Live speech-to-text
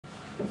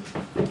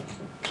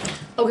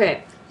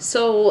Okay,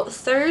 so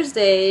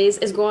Thursdays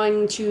is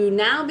going to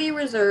now be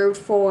reserved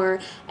for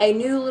a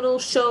new little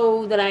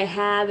show that I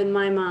have in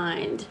my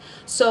mind.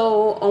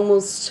 So,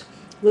 almost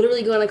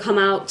literally going to come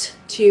out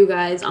to you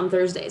guys on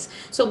Thursdays.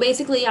 So,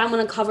 basically, I'm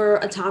going to cover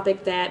a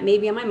topic that may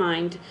be on my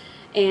mind,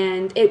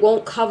 and it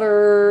won't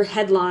cover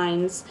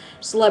headlines,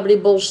 celebrity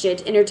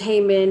bullshit,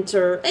 entertainment,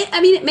 or I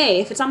mean, it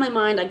may. If it's on my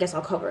mind, I guess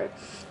I'll cover it.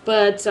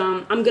 But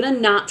I'm gonna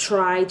not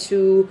try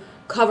to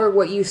cover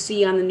what you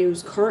see on the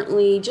news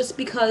currently, just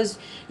because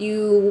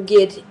you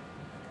get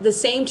the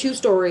same two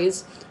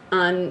stories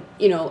on,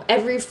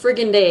 every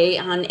friggin' day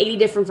on 80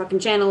 different fucking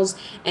channels,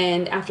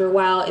 and after a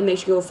while it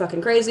makes you go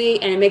fucking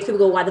crazy, and it makes people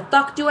go, why the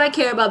fuck do I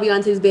care about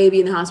Beyonce's baby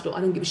in the hospital?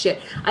 I don't give a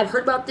shit. I've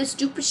heard about this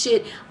stupid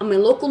shit on my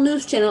local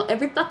news channel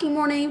every fucking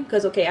morning,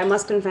 because, okay, I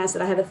must confess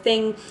that I have a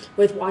thing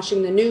with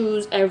watching the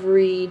news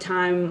every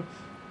time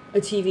a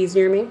TV's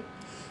near me.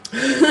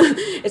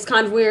 It's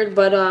kind of weird,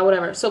 but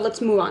whatever. So let's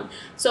move on.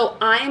 So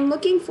I am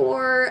looking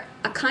for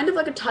a kind of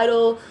like a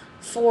title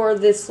for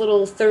this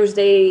little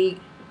Thursday,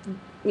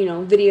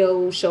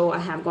 video show I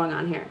have going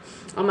on here.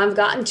 I've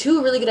gotten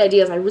two really good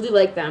ideas. I really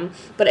like them.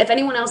 But if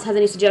anyone else has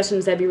any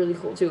suggestions, that'd be really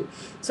cool too.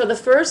 So the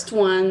first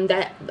one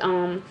that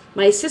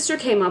my sister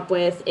came up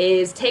with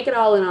is Take It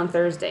All In on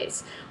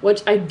Thursdays,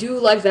 which I do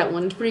like that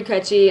one. It's pretty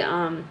catchy.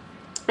 I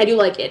do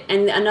like it.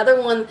 And another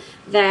one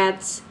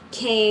that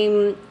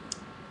came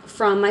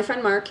from my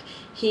friend Mark.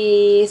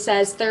 He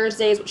says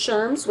Thursdays with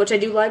Sherms, which I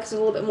do like. It's a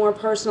little bit more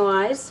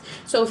personalized.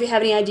 So if you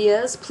have any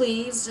ideas,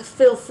 please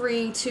feel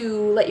free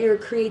to let your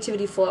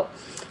creativity flow.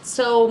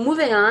 So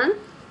moving on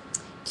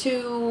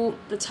to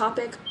the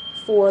topic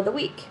for the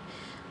week.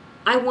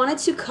 I wanted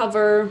to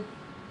cover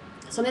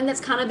something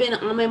that's kind of been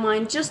on my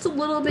mind just a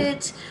little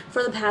bit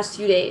for the past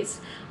few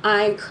days.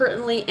 I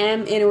currently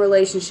am in a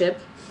relationship.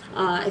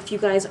 If you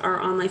guys are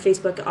on my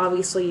Facebook,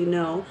 obviously you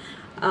know.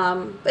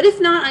 But if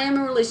not, I am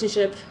in a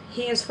relationship.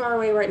 He is far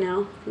away right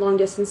now. Long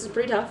distance is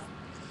pretty tough.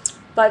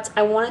 But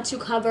I wanted to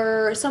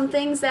cover some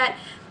things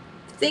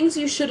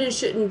you should and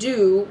shouldn't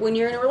do when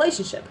you're in a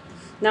relationship.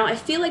 Now, I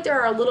feel like there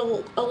are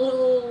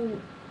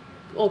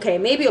okay,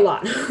 maybe a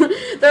lot.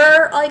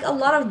 There are like a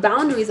lot of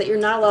boundaries that you're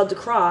not allowed to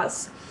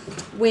cross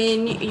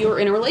when you're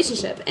in a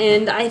relationship.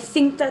 And I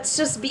think that's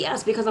just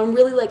BS, because I'm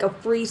really like a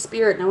free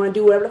spirit and I want to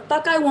do whatever the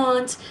fuck I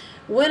want,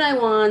 when I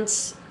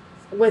want,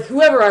 with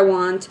whoever I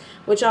want,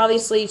 which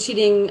obviously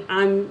cheating,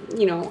 I'm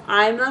not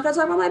gonna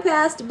talk about my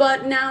past,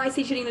 but now I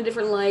see cheating in a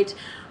different light.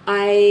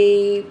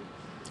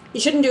 You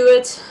shouldn't do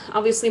it.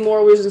 Obviously,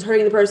 moral reasons,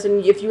 hurting the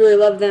person. If you really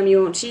love them,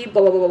 you won't cheat,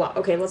 blah, blah, blah, blah.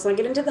 Okay, let's not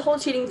get into the whole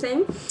cheating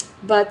thing,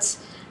 but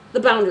the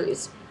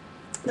boundaries.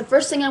 The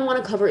first thing I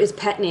want to cover is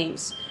pet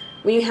names.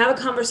 When you have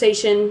a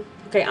conversation,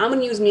 okay, I'm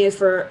gonna use me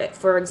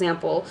for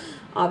example.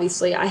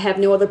 Obviously, I have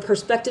no other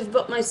perspective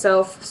but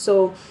myself,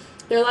 so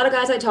there are a lot of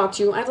guys I talk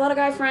to. I have a lot of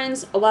guy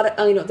friends. A lot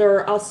of,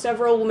 there are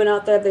several women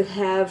out there that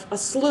have a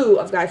slew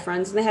of guy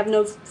friends, and they have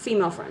no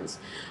female friends.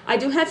 I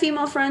do have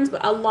female friends,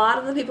 but a lot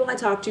of the people I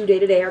talk to day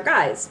to day are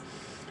guys.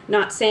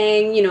 Not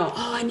saying, oh,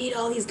 I need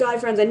all these guy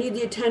friends. I need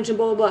the attention,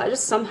 blah, blah, blah.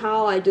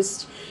 I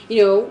just,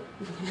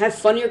 have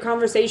funnier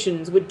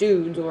conversations with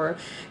dudes, or,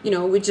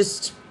 we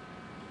just,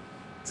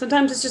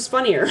 sometimes it's just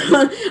funnier.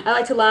 I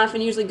like to laugh,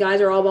 and usually guys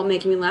are all about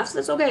making me laugh, so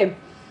that's okay.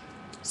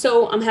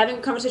 So I'm having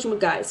a conversation with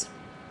guys,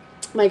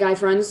 my guy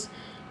friends,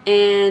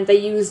 and they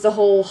use the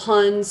whole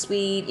hun,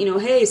 sweet,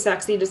 hey,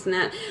 sexy, this and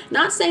that.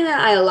 Not saying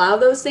that I allow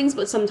those things,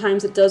 but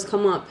sometimes it does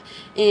come up.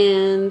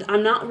 And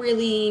I'm not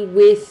really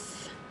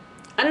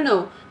I don't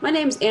know, my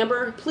name's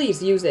Amber,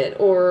 please use it,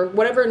 or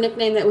whatever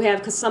nickname that we have,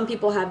 because some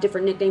people have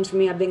different nicknames for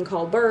me. I've been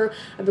called Burr,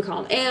 I've been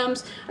called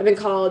Ams, I've been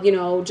called,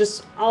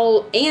 just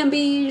all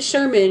Amby,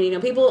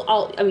 Sherman, people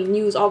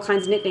use all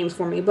kinds of nicknames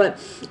for me, but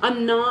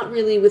I'm not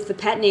really with the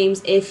pet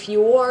names if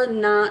you're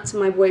not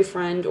my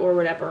boyfriend or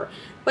whatever.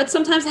 But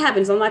sometimes it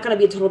happens. I'm not going to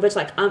be a total bitch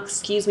like,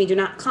 excuse me, do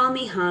not call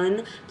me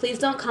hun. Please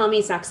don't call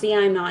me sexy.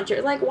 I'm not.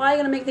 You're like, why are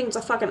you going to make things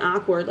fucking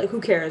awkward? Like,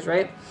 who cares,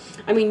 right?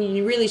 I mean,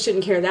 you really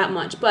shouldn't care that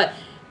much. But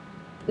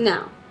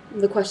now,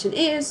 the question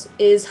is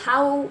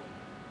how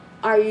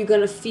are you going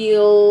to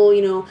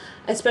feel,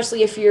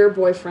 especially if your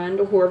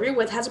boyfriend or whoever you're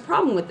with has a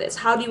problem with this?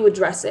 How do you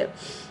address it?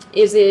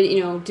 Is it,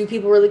 do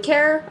people really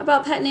care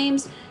about pet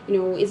names?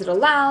 Is it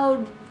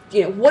allowed?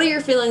 What are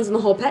your feelings on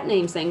the whole pet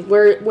names thing?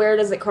 Where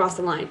does it cross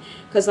the line?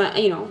 Because, I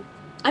don't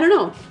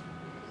know.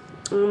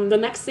 The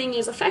next thing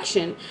is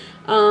affection.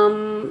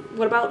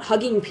 What about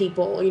hugging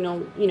people?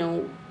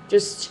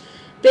 Just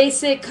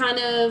basic kind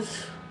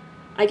of,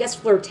 I guess,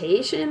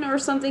 flirtation or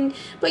something.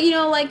 But,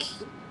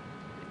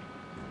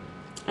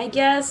 I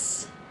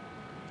guess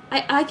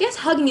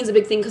hugging is a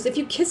big thing, because if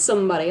you kiss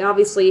somebody,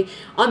 obviously,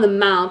 on the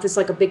mouth, it's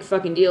like a big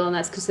fucking deal, and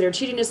that's considered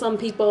cheating to some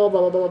people, blah,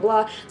 blah, blah,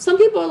 blah, blah. Some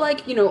people are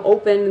like,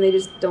 open, and they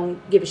just don't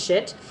give a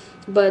shit.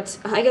 But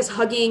I guess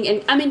hugging,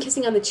 and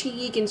kissing on the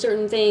cheek and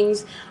certain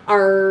things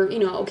are,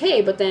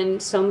 okay, but then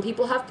some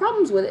people have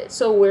problems with it.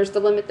 So where's the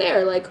limit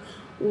there? Like,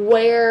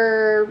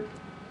 where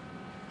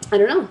I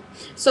don't know.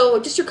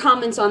 So just your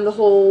comments on the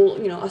whole,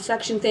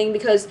 affection thing,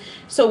 because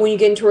so when you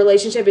get into a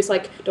relationship, it's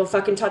like, don't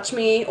fucking touch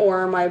me,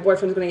 or my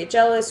boyfriend's gonna get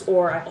jealous,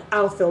 or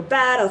I'll feel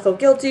bad, I'll feel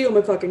guilty, oh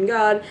my fucking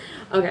god.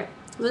 Okay.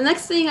 The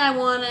next thing I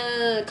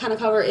wanna kind of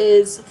cover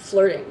is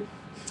flirting.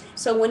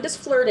 So when does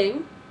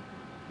flirting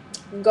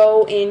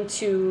go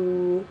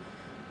into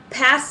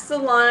past the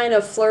line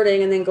of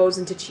flirting and then goes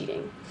into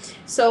cheating?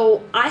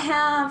 So I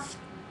have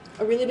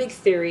a really big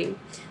theory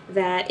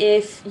that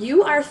if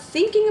you are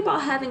thinking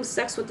about having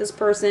sex with this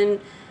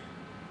person,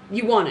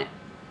 you want it,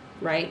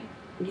 right?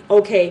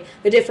 Okay,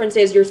 the difference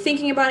is you're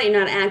thinking about it, you're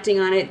not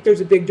acting on it.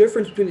 There's a big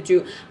difference between the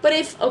two.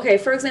 But okay,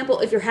 for example,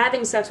 if you're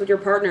having sex with your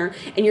partner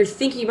and you're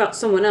thinking about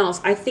someone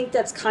else, I think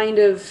that's kind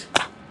of,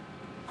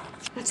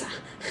 I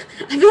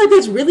feel like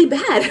that's really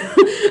bad.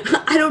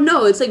 I don't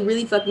know, it's like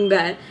really fucking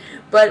bad.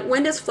 But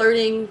when does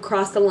flirting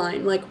cross the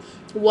line? Like,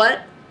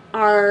 what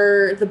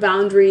are the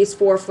boundaries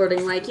for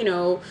flirting? Like,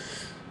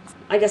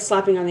 I guess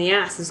slapping on the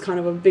ass is kind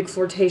of a big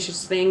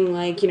flirtatious thing.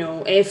 Like,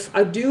 if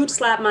a dude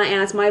slapped my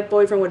ass, my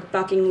boyfriend would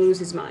fucking lose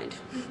his mind.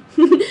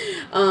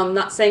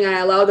 Not saying I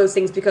allow those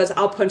things, because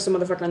I'll punch some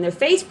motherfucker in their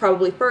face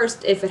probably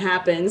first if it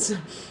happens.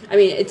 I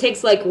mean, it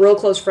takes like real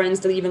close friends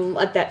to even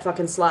let that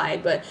fucking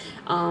slide, but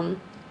I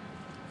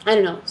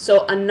don't know.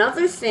 So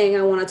another thing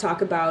I want to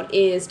talk about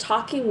is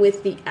talking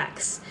with the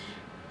ex.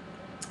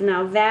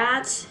 Now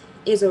that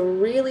is a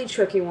really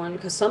tricky one,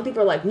 because some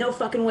people are like, no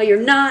fucking way, you're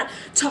not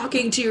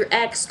talking to your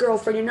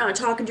ex-girlfriend, you're not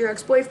talking to your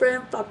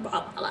ex-boyfriend, fuck, blah,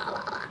 blah,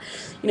 blah,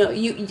 blah.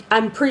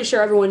 I'm pretty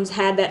sure everyone's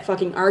had that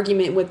fucking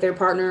argument with their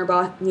partner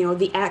about,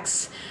 the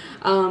ex.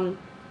 I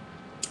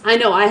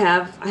know I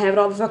have it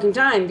all the fucking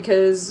time,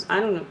 because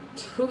I don't know,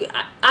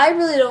 I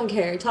really don't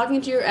care.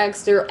 Talking to your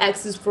ex, their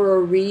ex is for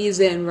a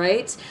reason,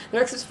 right?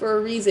 Their ex is for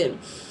a reason.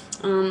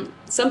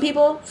 Some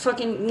people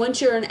fucking, once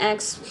you're an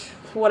ex,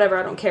 whatever,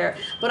 I don't care.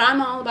 But I'm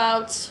all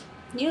about,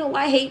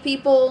 I hate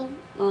people.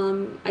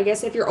 I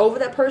guess if you're over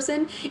that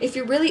person, if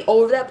you're really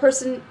over that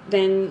person,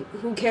 then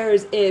who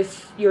cares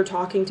if you're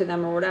talking to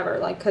them or whatever.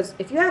 Like, because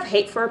if you have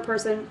hate for a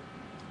person,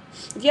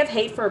 I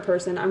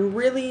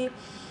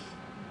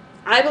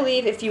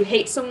believe if you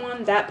hate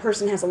someone, that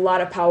person has a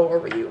lot of power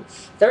over you.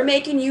 They're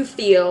making you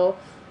feel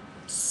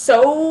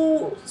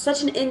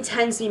such an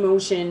intense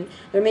emotion.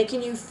 They're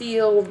making you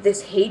feel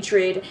this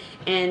hatred,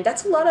 and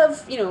that's a lot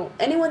of,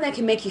 anyone that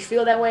can make you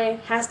feel that way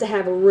has to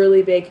have a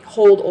really big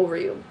hold over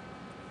you.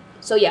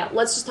 So yeah,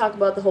 let's just talk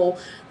about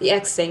the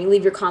ex thing.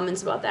 Leave your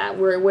comments about that.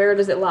 Where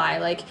does it lie?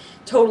 Like,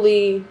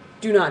 totally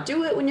do not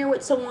do it when you're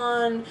with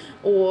someone,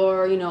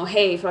 or,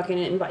 hey, fucking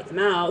invite them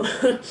out.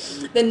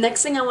 The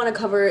next thing I want to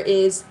cover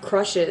is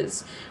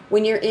crushes.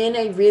 When you're in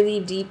a really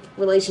deep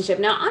relationship.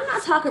 Now, I'm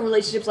not talking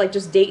relationships like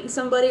just dating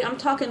somebody. I'm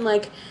talking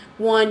like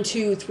 1,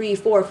 2, 3,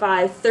 4,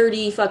 5,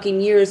 30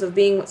 fucking years of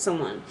being with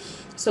someone.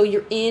 So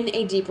you're in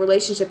a deep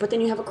relationship, but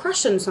then you have a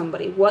crush on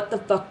somebody. What the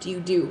fuck do you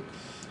do?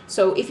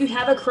 So if you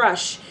have a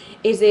crush,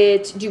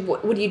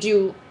 what do you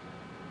do?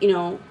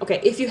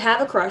 Okay, if you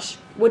have a crush,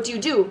 what do you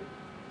do?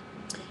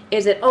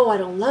 Is it, oh, I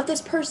don't love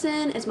this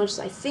person as much as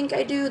I think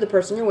I do, the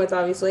person you're with,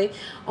 obviously,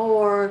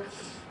 or,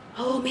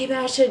 oh, maybe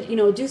I should,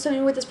 do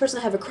something with this person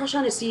I have a crush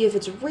on to see if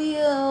it's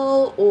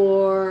real,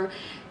 or,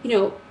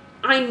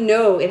 I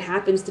know it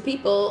happens to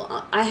people.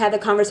 I had a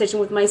conversation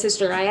with my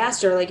sister. I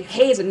asked her, like,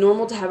 hey, is it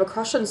normal to have a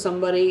crush on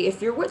somebody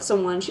if you're with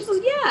someone? She's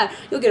like, yeah,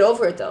 you'll get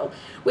over it, though.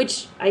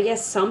 Which, I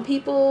guess some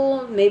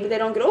people, maybe they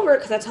don't get over it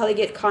because that's how they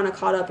get kind of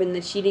caught up in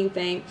the cheating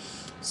thing.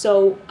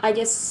 So, I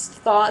guess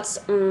thoughts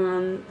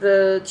on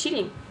the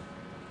cheating.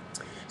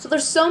 So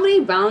there's so many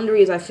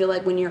boundaries, I feel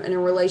like, when you're in a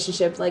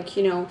relationship. Like,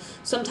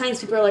 sometimes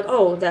people are like,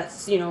 oh,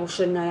 that's,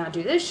 shouldn't I not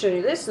do this, should I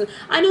do this? And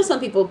I know some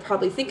people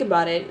probably think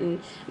about it,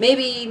 and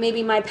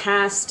maybe my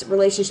past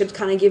relationships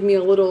kind of give me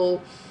a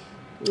little,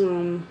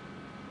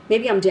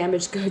 maybe I'm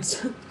damaged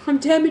goods. I'm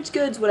damaged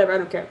goods, whatever, I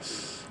don't care.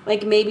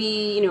 Like,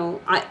 maybe,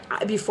 one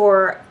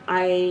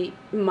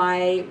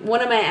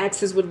of my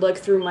exes would look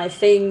through my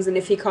things, and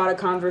if he caught a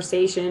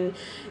conversation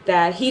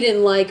that he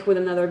didn't like with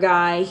another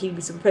guy, he'd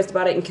be super pissed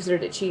about it and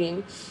considered it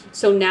cheating.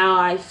 So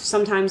now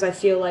sometimes I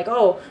feel like,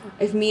 oh,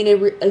 if me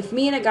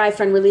and a guy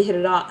friend really hit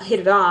it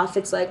off,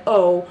 it's like,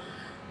 oh,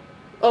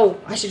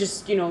 I should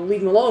just,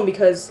 leave him alone,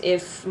 because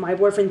if my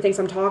boyfriend thinks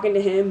I'm talking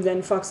to him,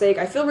 then fuck's sake,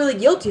 I feel really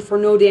guilty for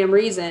no damn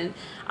reason.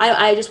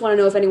 I just want to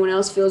know if anyone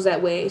else feels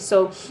that way.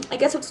 So I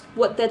guess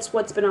that's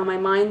what's been on my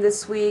mind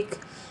this week.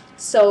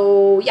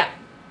 So yeah,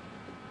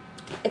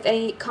 if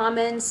any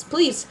comments,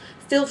 please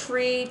feel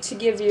free to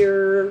give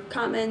your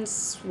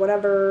comments,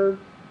 whatever,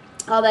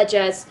 all that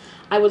jazz.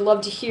 I would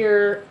love to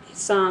hear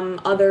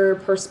some other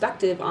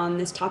perspective on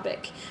this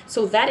topic.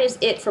 So that is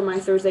it for my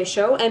Thursday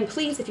show. And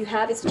please, if you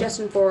have a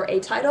suggestion for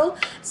a title,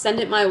 send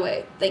it my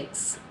way.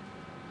 Thanks.